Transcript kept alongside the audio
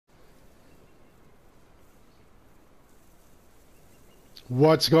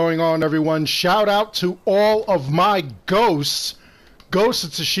What's going on, everyone? Shout out to all of my ghosts. Ghost of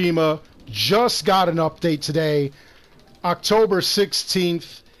Tsushima just got an update today, October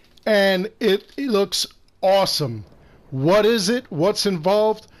 16th, and it looks awesome. What is it? What's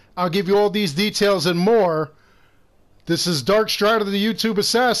involved? I'll give you all these details and more. This is Dark Strider the YouTube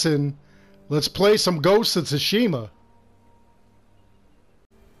Assassin. Let's play some Ghost of Tsushima.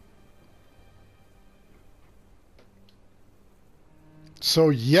 So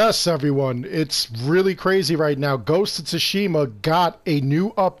yes, everyone, it's really crazy right now. Ghost of Tsushima got a new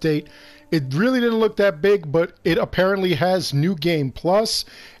update. It really didn't look that big, but it apparently has New Game Plus,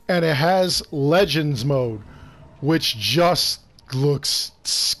 and it has Legends mode, which just looks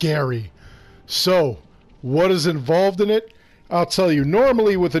scary. So, what is involved in it? I'll tell you.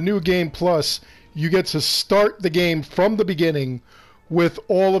 Normally with a New Game Plus, you get to start the game from the beginning with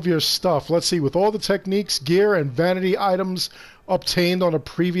all of your stuff. Let's see, with all the techniques, gear, and vanity items obtained on a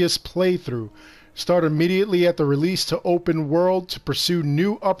previous playthrough. Start immediately at the release to open world to pursue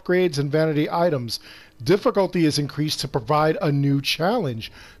new upgrades and vanity items. Difficulty is increased to provide a new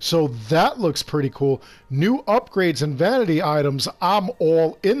challenge. So that looks pretty cool. New upgrades and vanity items, I'm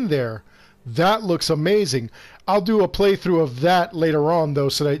all in there. That looks amazing. I'll do a playthrough of that later on, though,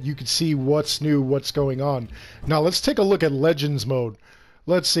 so that you can see what's new, what's going on. Now, let's take a look at Legends mode.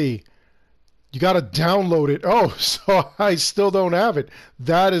 Let's see. You got to download it. Oh, so I still don't have it.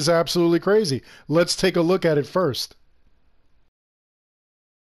 That is absolutely crazy. Let's take a look at it first.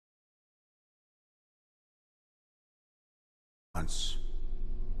 Once,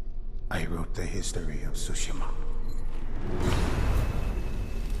 I wrote the history of Tsushima.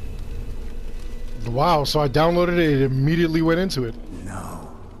 Wow, so I downloaded it, it immediately went into it.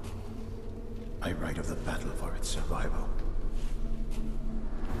 Now, I write of the battle for its survival.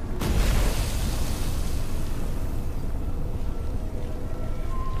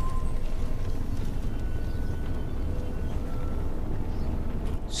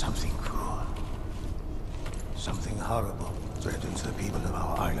 Something cruel, something horrible threatens the people of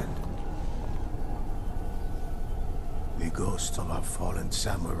our island. The ghosts of our fallen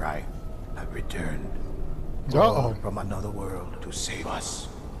samurai have returned. Uh-oh. From another world to save us.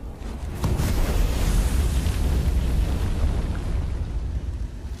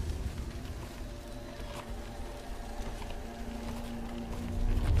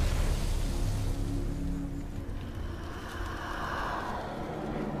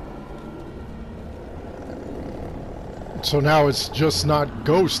 So now it's just not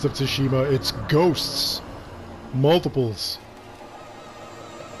Ghost of Tsushima, it's ghosts. Multiples.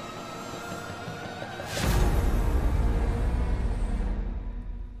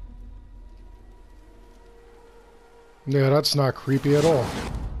 Yeah, that's not creepy at all.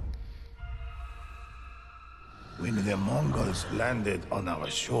 When the Mongols landed on our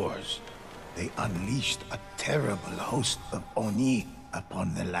shores, they unleashed a terrible host of Oni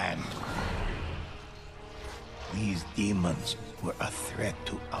upon the land. These demons were a threat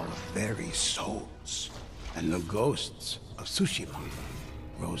to our very souls, and the ghosts of Tsushima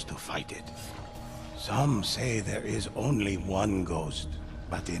rose to fight it. Some say there is only one ghost,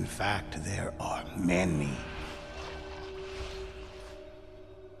 but in fact there are many.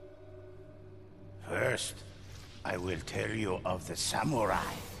 First, I will tell you of the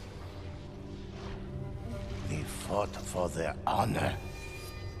samurai. They fought for their honor,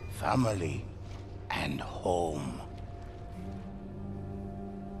 family, and home.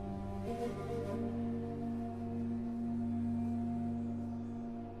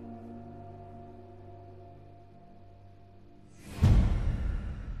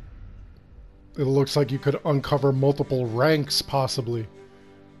 It looks like you could uncover multiple ranks, possibly.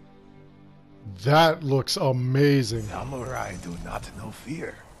 That looks amazing. Samurai do not know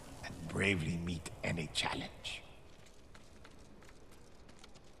fear and bravely meet any challenge.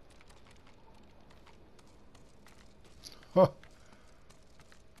 Huh.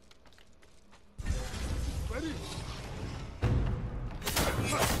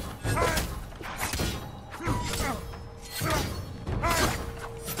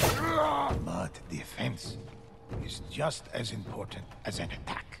 But defense is just as important as an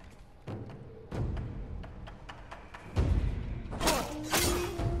attack.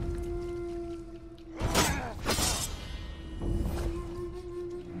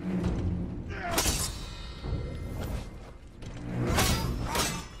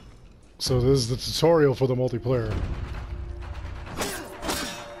 So this is the tutorial for the multiplayer.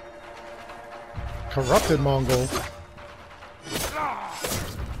 Corrupted Mongol.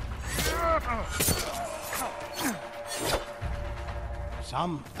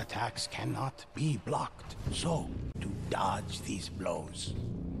 Some attacks cannot be blocked, so to dodge these blows.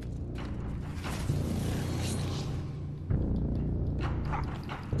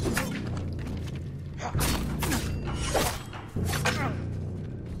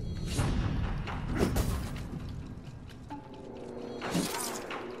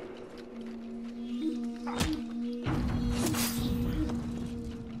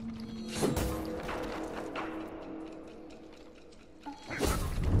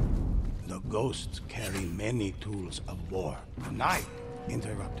 The ghosts carry many tools of war. Night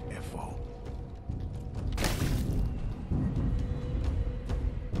interrupt their foe.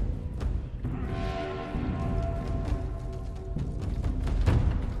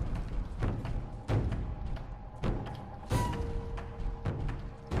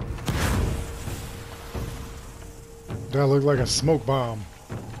 That looked like a smoke bomb.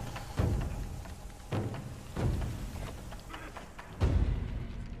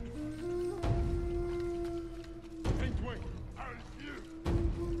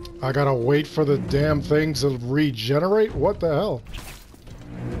 I gotta wait for the damn things to regenerate? What the hell?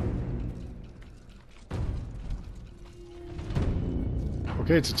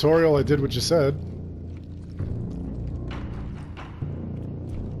 Okay, tutorial, I did what you said.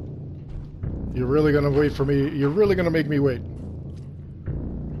 You're really gonna wait for me? You're really gonna make me wait?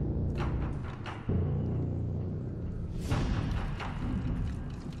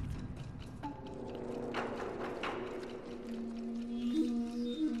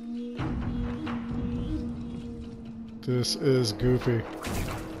 This is goofy.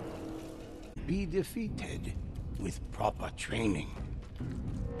 Be defeated with proper training.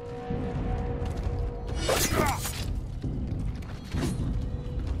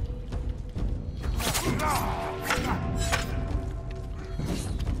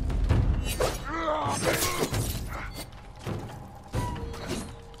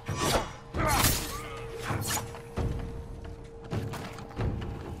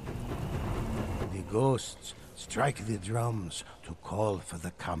 The ghosts strike the drums to call for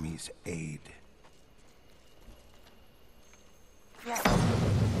the Kami's aid.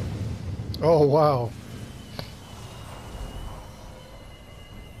 Oh, wow.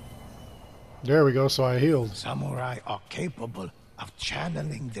 There we go, so I healed. Samurai are capable of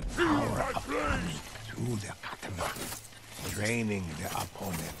channeling the power of Kami through their katana, draining their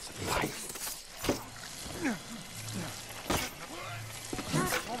opponent's life.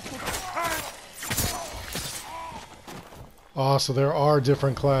 Oh, so there are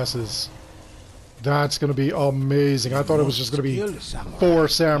different classes. That's going to be amazing. I thought it was just going to be 4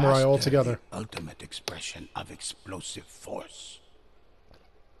 samurai altogether. The ultimate expression of explosive force.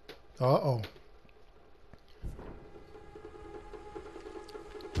 Uh-oh.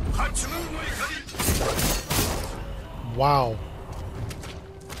 Wow.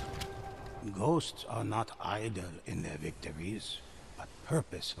 Ghosts are not idle in their victories, but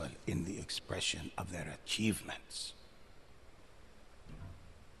purposeful in the expression of their achievements.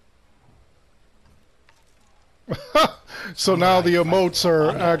 So now the emotes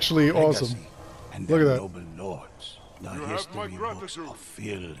are actually awesome. And Look at their that. noble lords. The history books are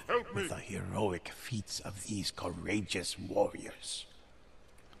filled with the heroic feats of these courageous warriors.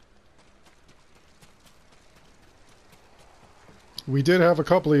 We did have a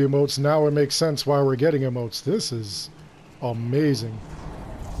couple of emotes. Now it makes sense why we're getting emotes. This is amazing.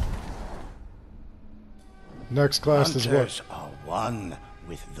 Next class is what? Hunters are one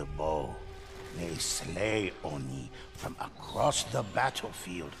with the bow. They slay Oni from across the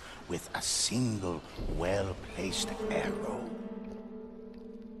battlefield with a single well-placed arrow.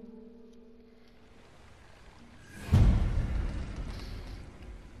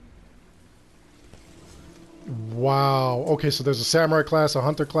 Wow. Okay, so there's a samurai class, a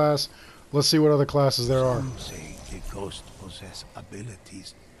hunter class. Let's see what other classes there are. Some say the ghosts possess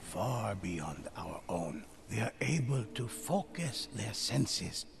abilities far beyond our own. They are able to focus their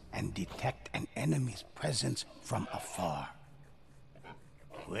senses and detect an enemy's presence from afar.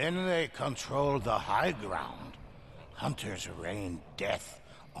 When they control the high ground, hunters rain death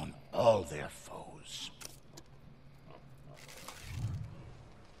on all their foes.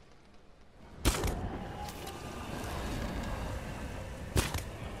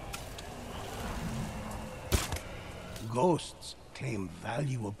 Ghosts claim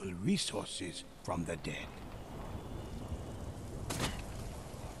valuable resources from the dead.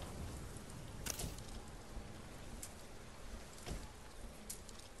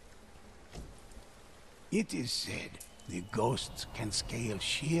 It is said the ghosts can scale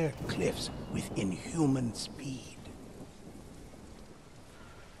sheer cliffs with inhuman speed.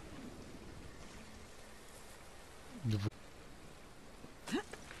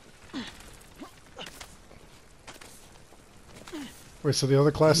 Wait, so the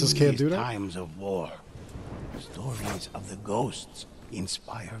other classes In can't these do that? times of war, stories of the ghosts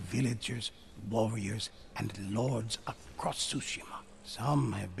inspire villagers, warriors, and lords across Tsushima.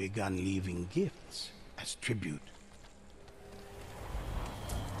 Some have begun leaving gifts as tribute.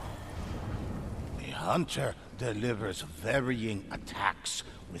 A hunter delivers varying attacks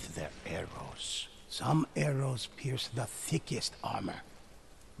with their arrows. Some arrows pierce the thickest armor,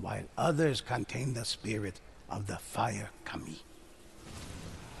 while others contain the spirit of the fire kami.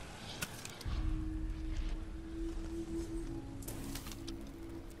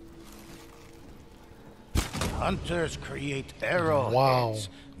 Hunters create arrowheads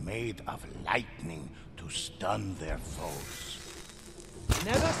made of lightning to stun their foes.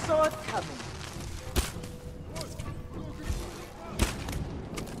 Never saw it coming.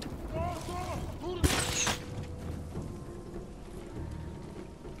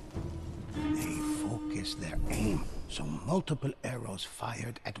 They focus their aim, so multiple arrows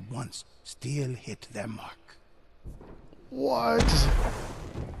fired at once still hit their mark. What?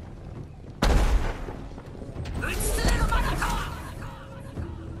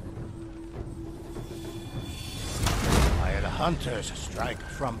 While hunters strike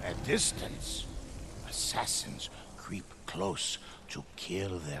from a distance, assassins creep close to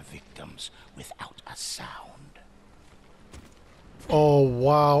kill their victims without a sound. Oh,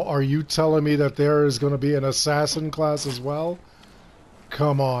 wow. Are you telling me that there is going to be an assassin class as well?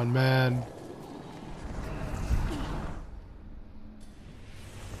 Come on, man.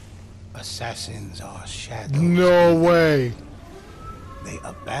 Assassins are shadows. No way. They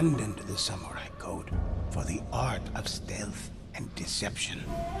abandoned the samurai code for the art of stealth and deception.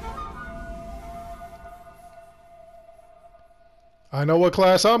 I know what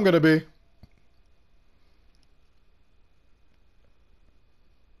class I'm going to be.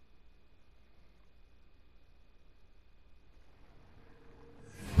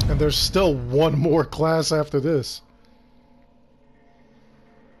 And there's still one more class after this.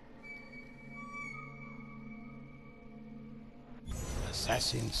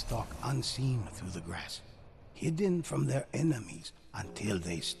 Assassins stalk unseen through the grass, hidden from their enemies until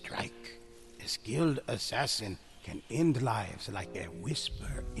they strike. A skilled assassin can end lives like a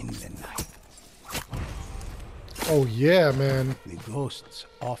whisper in the night. Oh yeah, man. The ghosts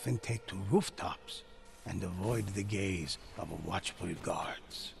often take to rooftops and avoid the gaze of watchful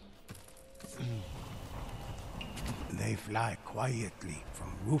guards. They fly quietly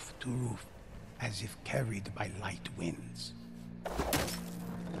from roof to roof, as if carried by light winds.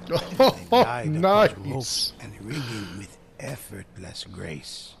 Oh, They glide across nice. ropes and rigging with effortless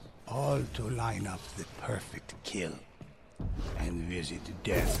grace, all to line up the perfect kill and visit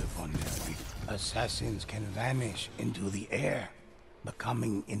death upon their feet. Assassins can vanish into the air,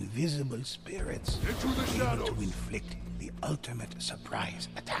 becoming invisible spirits, able to inflict the ultimate surprise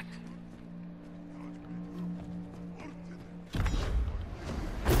attack.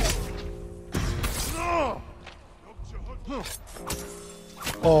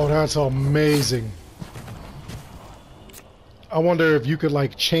 Oh, that's amazing. I wonder if you could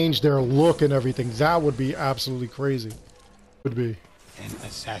like change their look and everything. That would be absolutely crazy. Would be. An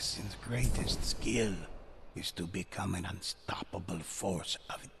assassin's greatest skill is to become an unstoppable force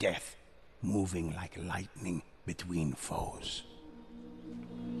of death, moving like lightning between foes.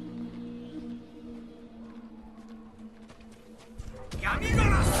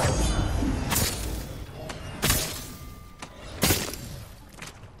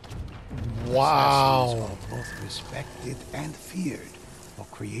 Assassins Wow. are both respected and feared for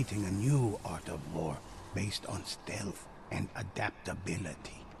creating a new art of war based on stealth and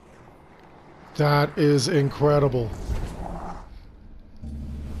adaptability. That is incredible.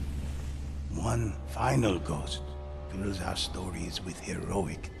 One final ghost fills our stories with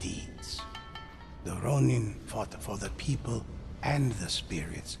heroic deeds. The Ronin fought for the people and the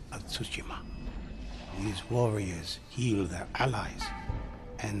spirits of Tsushima. These warriors heal their allies,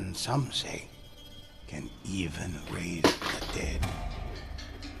 and some say can even raise the dead.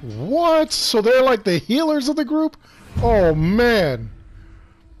 What? So they're like the healers of the group? Oh man.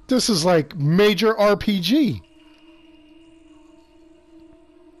 This is like major RPG.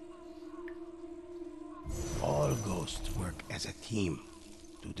 All ghosts work as a team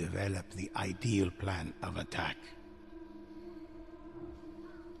to develop the ideal plan of attack.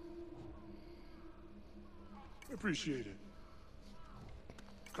 Appreciate it.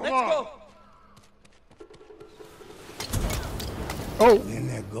 Come Let's on. go. Oh, When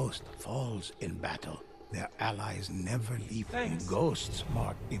their ghost falls in battle, their allies never leave. Thanks. Ghosts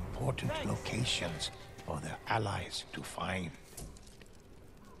mark important locations for their allies to find.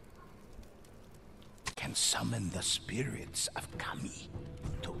 Can summon the spirits of Kami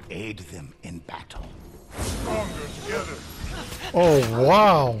to aid them in battle. Stronger together. Oh,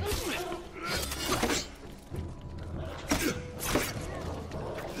 wow.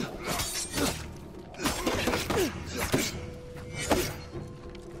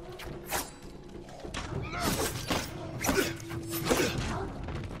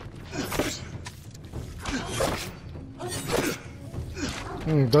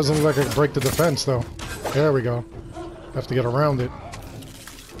 Doesn't look like I can break the defense, though. There we go. Have to get around it.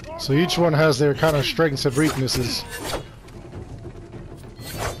 So each one has their kind of strengths and weaknesses.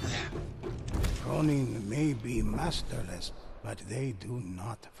 Ronin may be masterless, but they do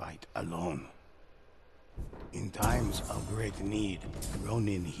not fight alone. In times of great need,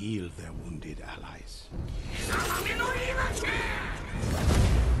 Ronin heal their wounded allies.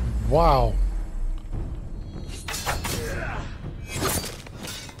 Wow.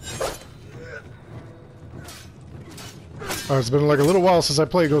 It's been like a little while since I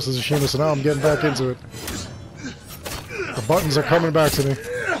played Ghost of Tsushima, so now I'm getting back into it. The buttons are coming back to me.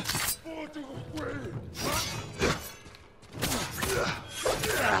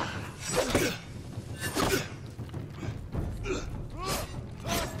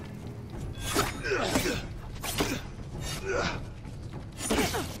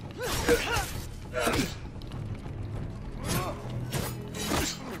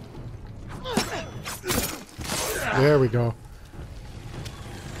 There we go.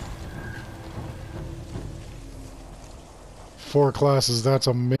 Four classes, that's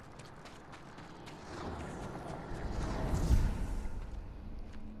amazing.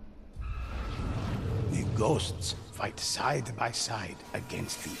 The ghosts fight side by side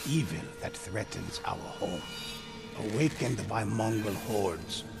against the evil that threatens our home. Awakened by Mongol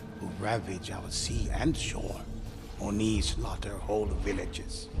hordes who ravage our sea and shore, Oni slaughter whole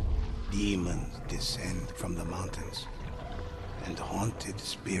villages. Demons descend from the mountains, and haunted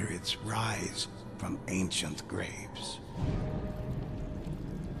spirits rise from ancient graves.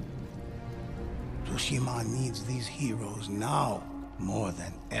 Tsushima needs these heroes now more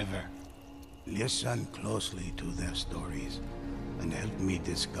than ever. Listen closely to their stories and help me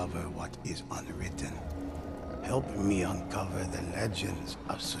discover what is unwritten. Help me uncover the legends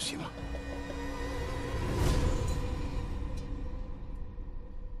of Tsushima.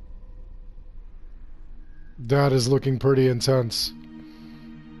 That is looking pretty intense.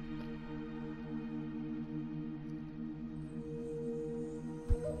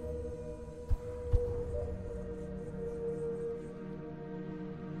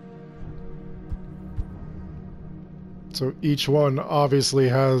 So each one obviously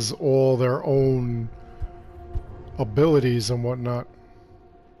has all their own abilities and whatnot.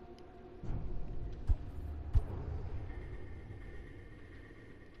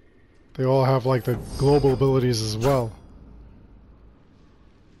 They all have like the global abilities as well.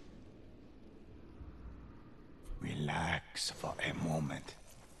 Relax for a moment.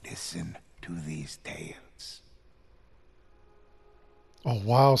 Listen to these tales. Oh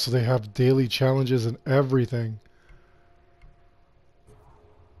wow, so they have daily challenges and everything.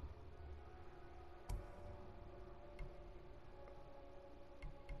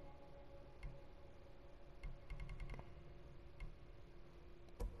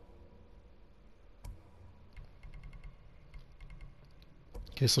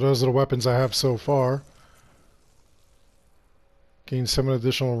 Okay, so those are the weapons I have so far. Gain 7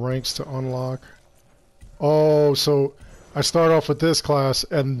 additional ranks to unlock. Oh, so I start off with this class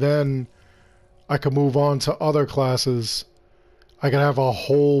and then I can move on to other classes. I can have a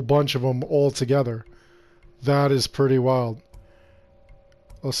whole bunch of them all together. That is pretty wild.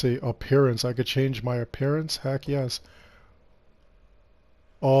 Let's see, appearance. I could change my appearance? Heck yes.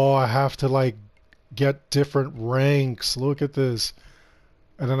 Oh, I have to like get different ranks. Look at this.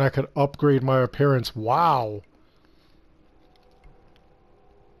 And then I could upgrade my appearance. Wow.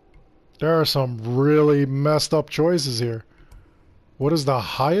 There are some really messed up choices here. What is the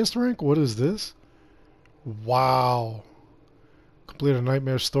highest rank? What is this? Wow. Complete a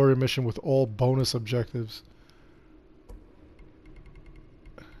nightmare story mission with all bonus objectives.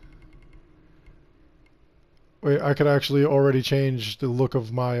 Wait, I could actually already change the look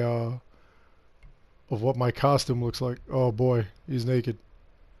of my, of what my costume looks like. Oh boy, he's naked.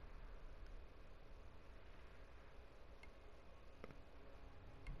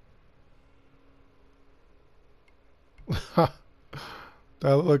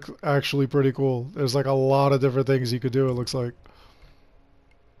 That looks actually pretty cool. There's like a lot of different things you could do, it looks like.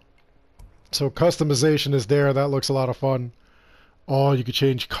 So customization is there. That looks a lot of fun. Oh, you could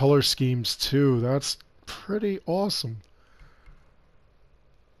change color schemes too. That's pretty awesome.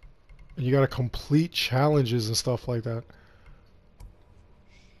 And you gotta complete challenges and stuff like that.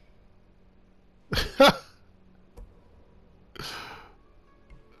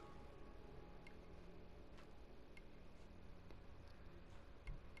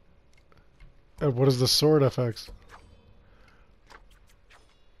 And what is the sword FX?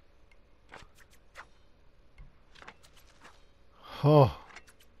 Huh.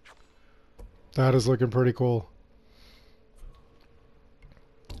 That is looking pretty cool.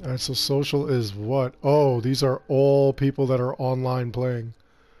 Alright, so social is what? Oh, these are all people that are online playing.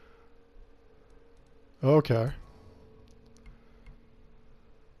 Okay.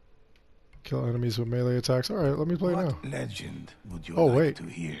 Kill enemies with melee attacks. Alright, let me play now. What legend would you Oh, like wait. to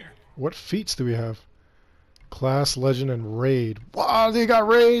hear? What feats do we have? Class, legend, and raid. Wow, they got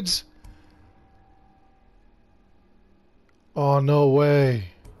raids! Oh, no way.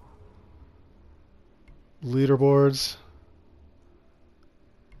 Leaderboards.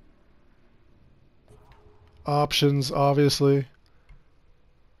 Options, obviously.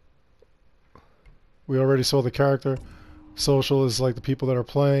 We already saw the character. Social is like the people that are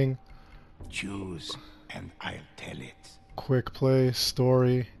playing. Choose, and I'll tell it. Quick play,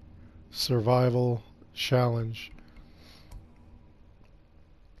 story, survival, challenge.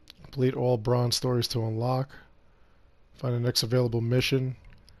 Complete all bronze stories to unlock. Find the next available mission.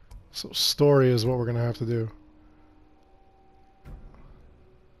 So story is what we're going to have to do.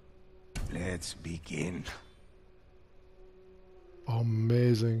 Let's begin.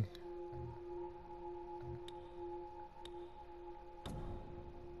 Amazing.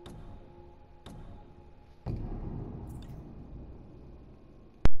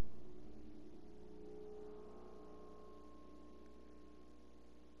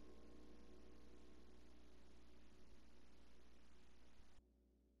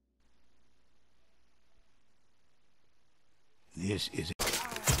 This is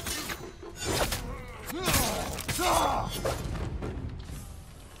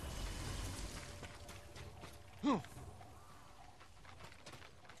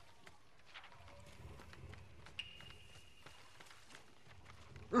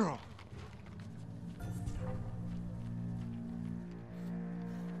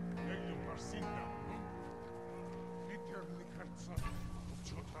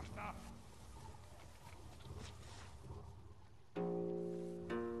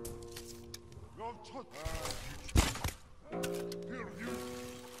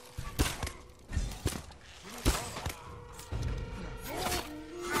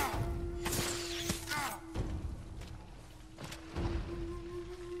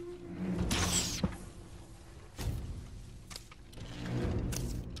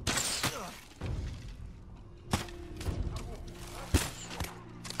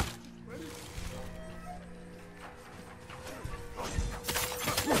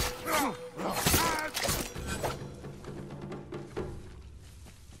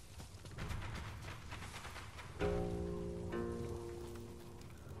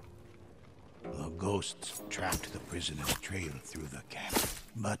ghosts tracked the prisoner's trail through the camp,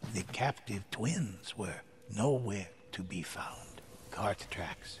 but the captive twins were nowhere to be found. Cart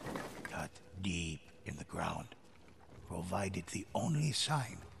tracks, cut deep in the ground, provided the only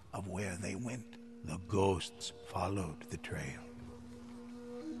sign of where they went. The ghosts followed the trail.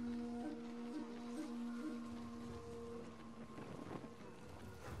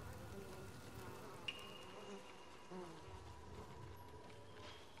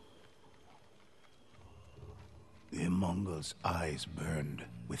 The Mongol's eyes burned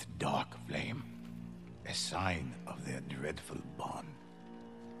with dark flame, a sign of their dreadful bond.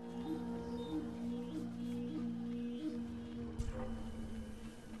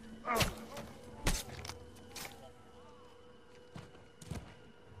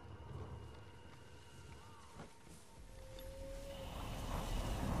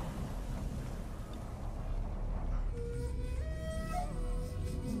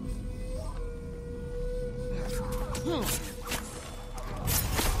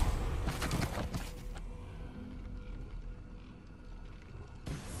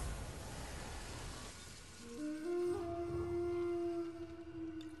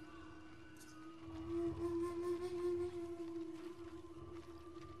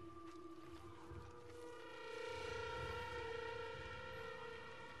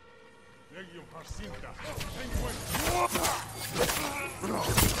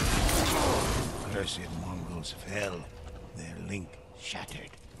 Cursed Mongols fell, their link shattered.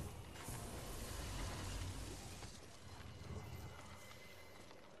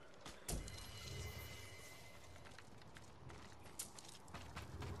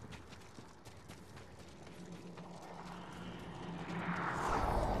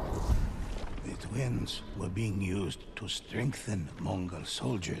 twins were being used to strengthen Mongol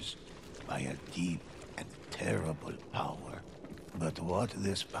soldiers by a deep and terrible power. But what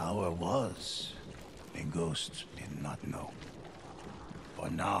this power was, the ghosts did not know. For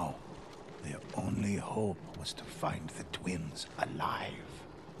now, their only hope was to find the twins alive.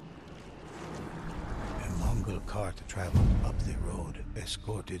 A Mongol cart traveled up the road,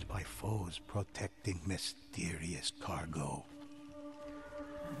 escorted by foes protecting mysterious cargo.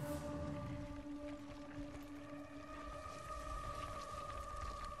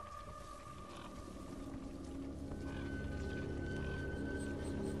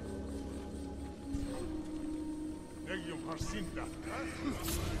 Negium Harsinta.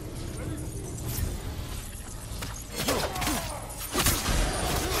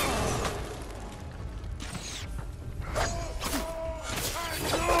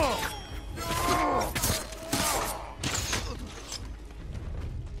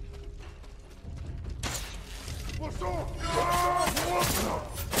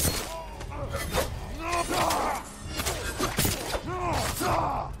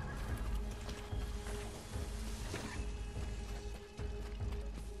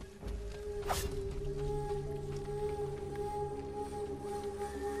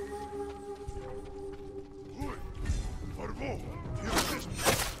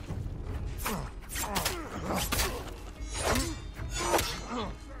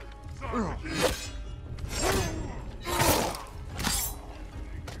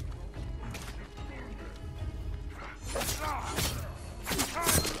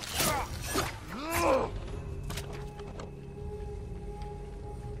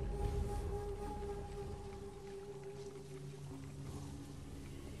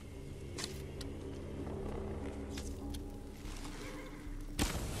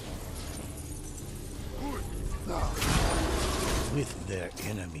 With their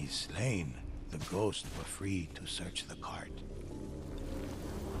enemies slain, the ghosts were free to search the cart.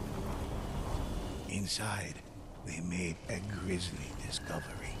 Inside, they made a grisly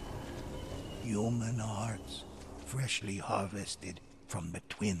discovery. Human hearts, freshly harvested from the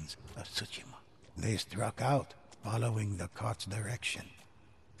twins of Tsushima. They struck out, following the cart's direction.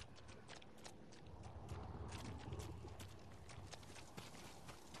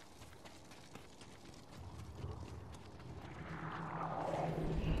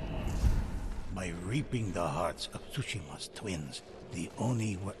 By reaping the hearts of Tsushima's twins, the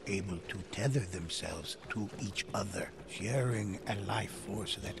Oni were able to tether themselves to each other, sharing a life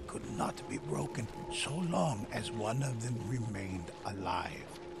force that could not be broken so long as one of them remained alive.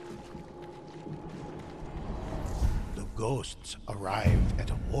 The ghosts arrived at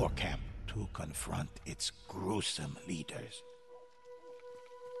a war camp to confront its gruesome leaders.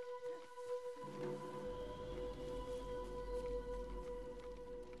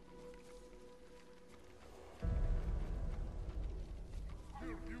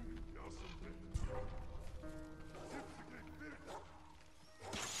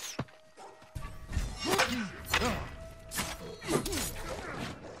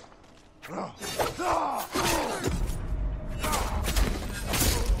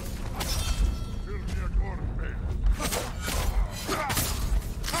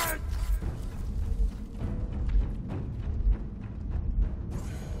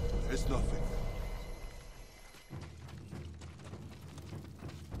 It's nothing.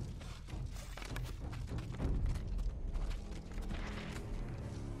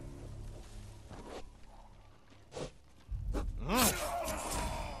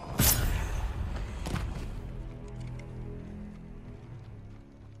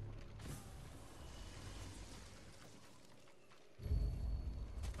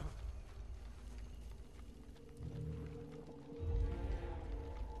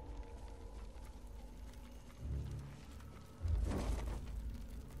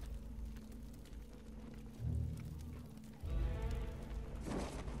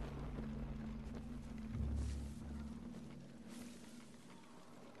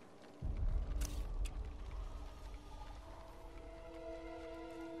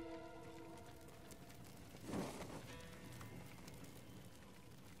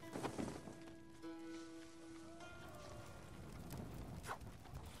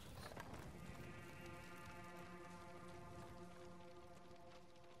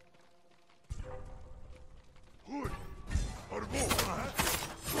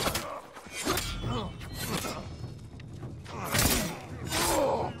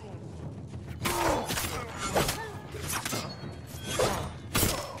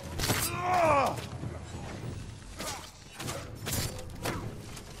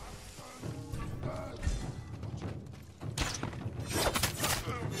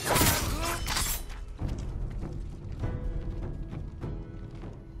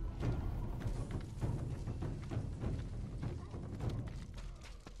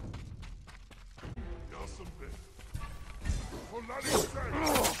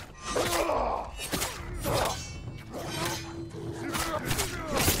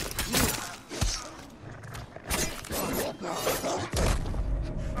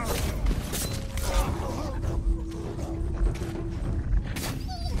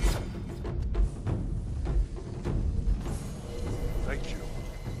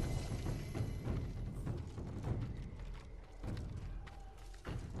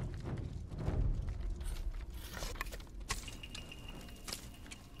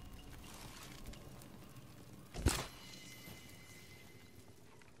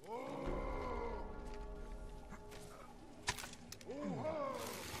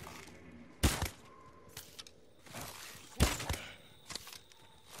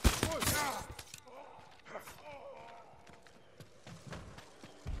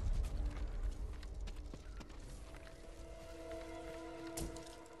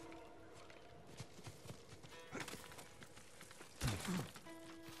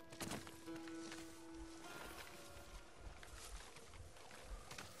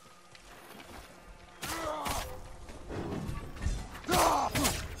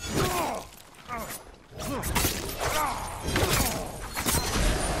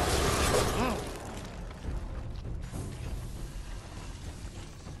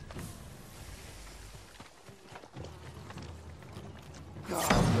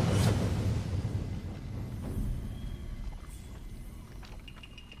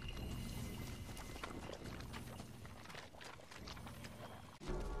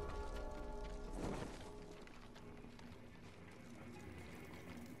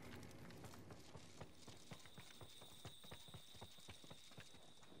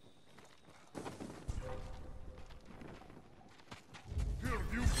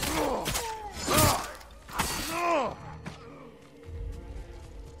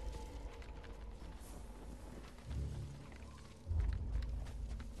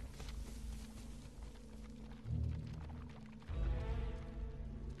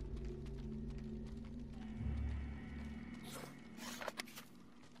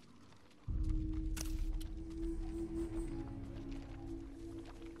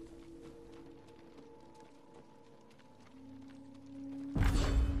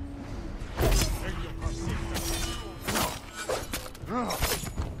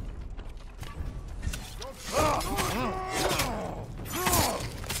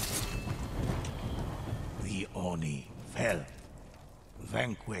 Oni fell,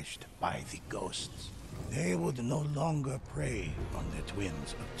 vanquished by the ghosts. They would no longer prey on the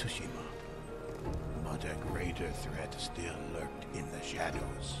twins of Tsushima. But a greater threat still lurked in the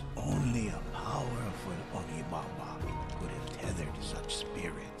shadows. Only a powerful Onibaba could have tethered such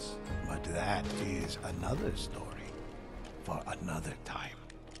spirits. But that is another story for another time.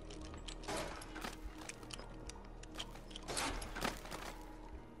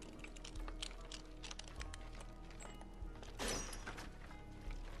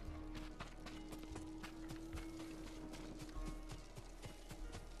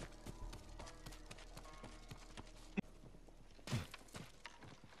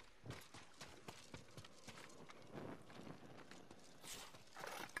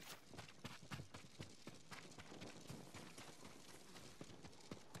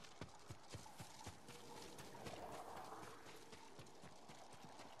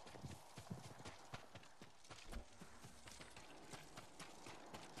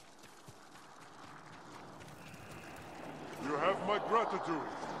 You have my gratitude.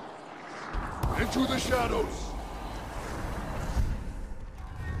 Into the shadows!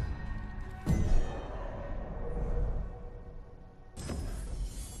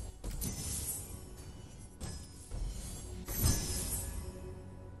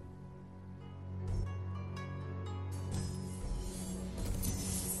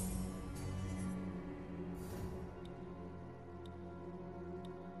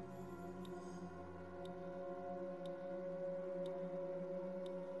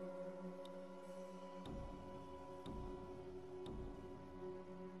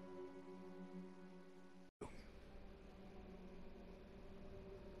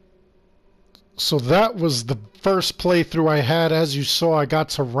 So that was the first playthrough I had. As you saw, I got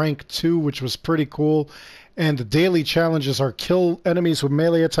to rank 2, which was pretty cool. And the daily challenges are kill enemies with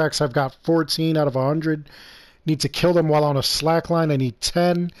melee attacks. I've got 14 out of 100. Need to kill them while on a slackline. I need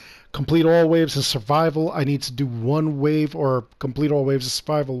 10. Complete all waves of survival. I need to do 1 wave or complete all waves of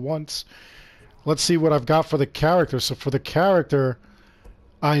survival once. Let's see what I've got for the character. So for the character,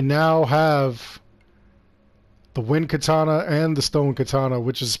 I now have the wind katana and the stone katana,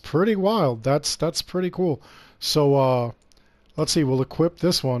 which is pretty wild. That's pretty cool. So let's see, we'll equip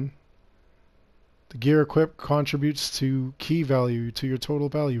this one. The gear equipped contributes to key value, to your total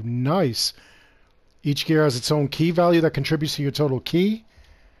value. Nice. Each gear has its own key value that contributes to your total key.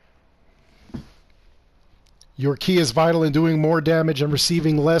 Your key is vital in doing more damage and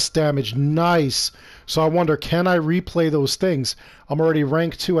receiving less damage. Nice. So I wonder, can I replay those things? I'm already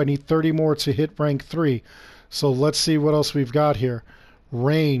rank 2. I need 30 more to hit rank 3. So let's see what else we've got here.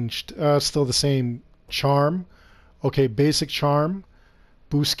 Ranged, still the same. Charm. Okay, basic charm.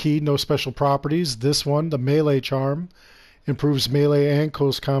 Boost key, no special properties. This one, the melee charm, improves melee and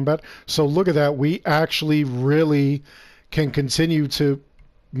close combat. So look at that. We actually really can continue to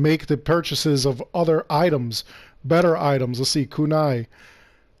make the purchases of other items, better items. Let's see, kunai.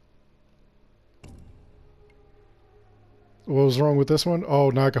 What was wrong with this one? Oh,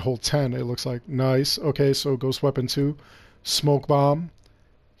 now I can hold 10, it looks like. Nice. Okay, so Ghost Weapon 2. Smoke Bomb.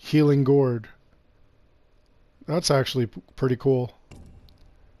 Healing Gourd. That's actually pretty cool.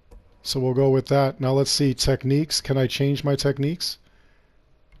 So we'll go with that. Now let's see. Techniques. Can I change my techniques?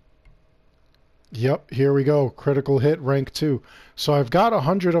 Yep, here we go. Critical hit, rank 2. So I've got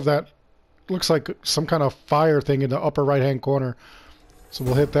 100 of that. Looks like some kind of fire thing in the upper right-hand corner. So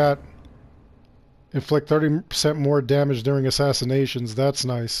we'll hit that. Inflict 30% more damage during assassinations. That's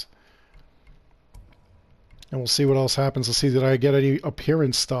nice. And we'll see what else happens. Let's see, did I get any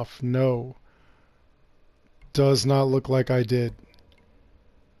appearance stuff? No. Does not look like I did.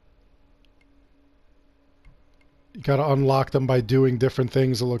 You gotta unlock them by doing different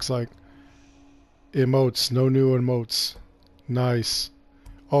things, it looks like. Emotes. No new emotes. Nice.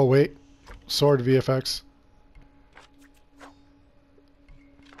 Oh, wait. Sword VFX.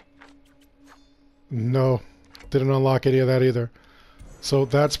 No, didn't unlock any of that either. So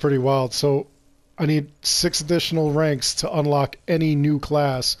that's pretty wild. So I need 6 additional ranks to unlock any new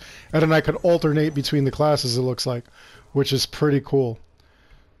class. And then I could alternate between the classes, it looks like, which is pretty cool.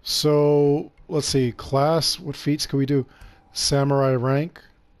 So let's see. Class, what feats can we do? Samurai rank.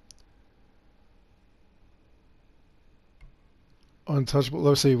 Untouchable.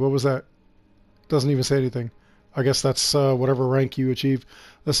 Let's see. What was that? Doesn't even say anything. I guess that's whatever rank you achieve.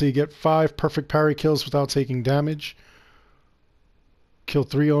 Let's see, you get 5 perfect parry kills without taking damage. Kill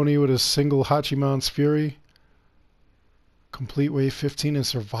 3 Oni with a single Hachiman's Fury. Complete wave 15 in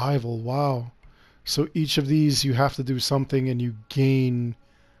survival. Wow. So each of these you have to do something and you gain,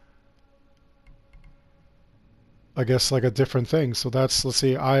 I guess, like a different thing. So that's, let's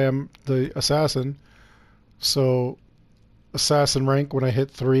see, I am the assassin. So, assassin rank, when I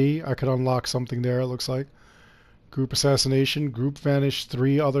hit 3, I could unlock something there, it looks like. Group assassination, group vanish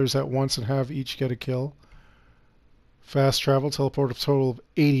 3 others at once and have each get a kill. Fast travel, teleport a total of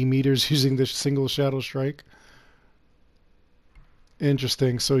 80 meters using the single shadow strike.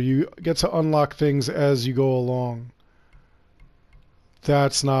 Interesting. So you get to unlock things as you go along.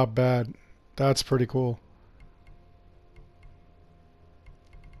 That's not bad. That's pretty cool.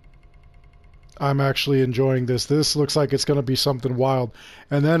 I'm actually enjoying this. This looks like it's going to be something wild.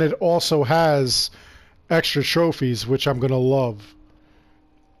 And then it also has extra trophies, which I'm going to love.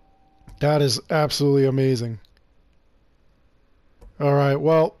 That is absolutely amazing. Alright,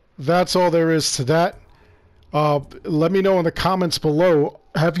 well, that's all there is to that. Let me know in the comments below,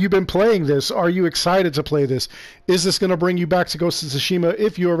 have you been playing this? Are you excited to play this? Is this going to bring you back to Ghost of Tsushima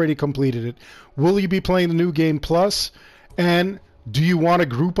if you already completed it? Will you be playing the new game plus? And do you want to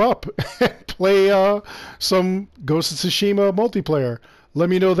group up and play some Ghost of Tsushima multiplayer? Let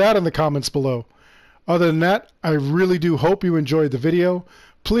me know that in the comments below. Other than that, I really do hope you enjoyed the video.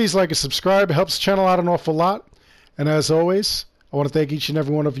 Please like and subscribe. It helps the channel out an awful lot. And as always, I want to thank each and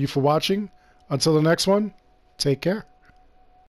every one of you for watching. Until the next one, take care.